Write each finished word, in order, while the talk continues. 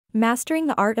Mastering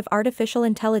the art of artificial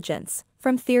intelligence,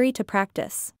 from theory to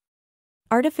practice.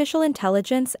 Artificial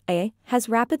intelligence, AI, has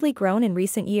rapidly grown in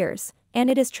recent years, and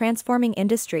it is transforming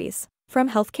industries,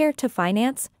 from healthcare to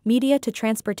finance, media to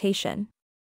transportation.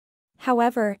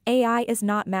 However, AI is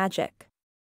not magic.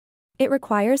 It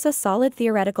requires a solid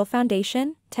theoretical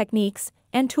foundation, techniques,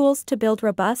 and tools to build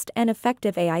robust and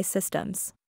effective AI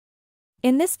systems.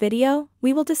 In this video,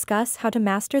 we will discuss how to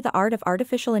master the art of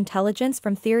artificial intelligence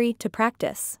from theory to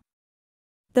practice.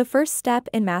 The first step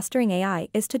in mastering AI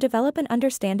is to develop an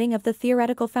understanding of the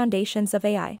theoretical foundations of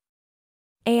AI.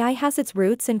 AI has its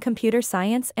roots in computer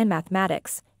science and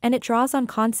mathematics, and it draws on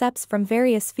concepts from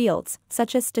various fields,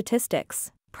 such as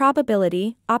statistics,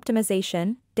 probability,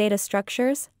 optimization, data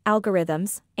structures,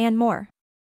 algorithms, and more.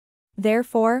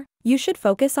 Therefore, you should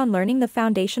focus on learning the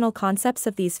foundational concepts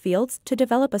of these fields to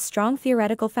develop a strong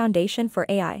theoretical foundation for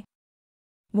AI.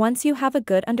 Once you have a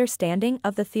good understanding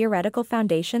of the theoretical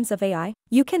foundations of AI,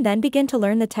 you can then begin to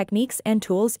learn the techniques and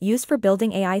tools used for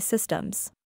building AI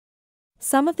systems.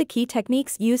 Some of the key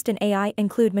techniques used in AI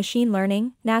include machine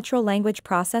learning, natural language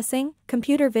processing,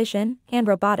 computer vision, and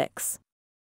robotics.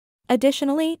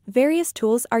 Additionally, various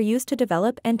tools are used to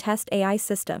develop and test AI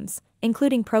systems,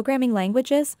 including programming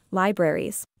languages,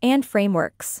 libraries, and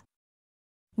frameworks.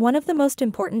 One of the most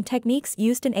important techniques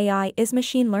used in AI is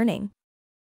machine learning.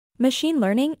 Machine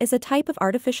learning is a type of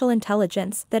artificial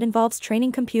intelligence that involves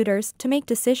training computers to make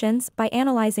decisions by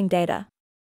analyzing data.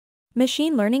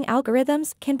 Machine learning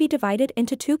algorithms can be divided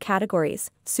into two categories: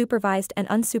 supervised and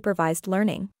unsupervised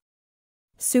learning.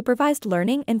 Supervised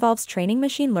learning involves training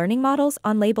machine learning models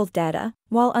on labeled data,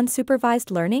 while unsupervised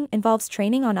learning involves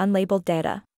training on unlabeled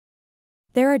data.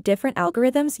 There are different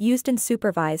algorithms used in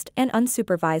supervised and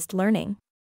unsupervised learning.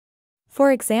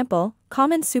 For example,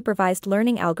 common supervised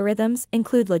learning algorithms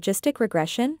include logistic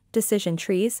regression, decision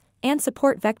trees, and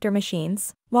support vector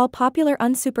machines, while popular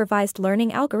unsupervised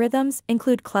learning algorithms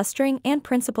include clustering and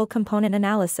principal component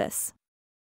analysis.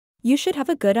 You should have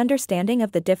a good understanding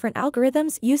of the different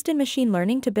algorithms used in machine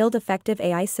learning to build effective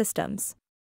AI systems.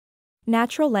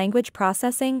 Natural language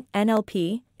processing,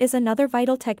 NLP, is another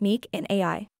vital technique in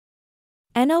AI.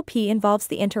 NLP involves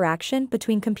the interaction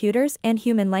between computers and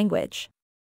human language.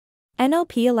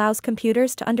 NLP allows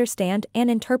computers to understand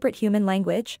and interpret human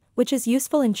language, which is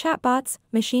useful in chatbots,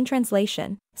 machine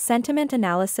translation, sentiment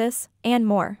analysis, and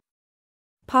more.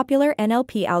 Popular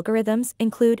NLP algorithms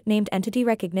include named entity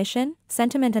recognition,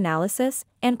 sentiment analysis,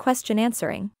 and question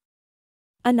answering.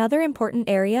 Another important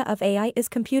area of AI is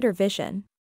computer vision.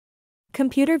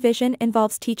 Computer vision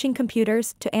involves teaching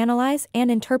computers to analyze and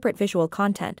interpret visual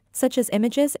content, such as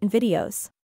images and videos.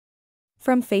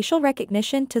 From facial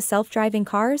recognition to self-driving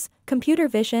cars, computer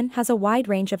vision has a wide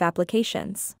range of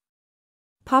applications.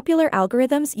 Popular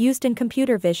algorithms used in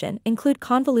computer vision include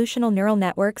convolutional neural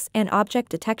networks and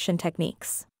object detection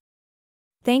techniques.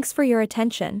 Thanks for your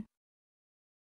attention.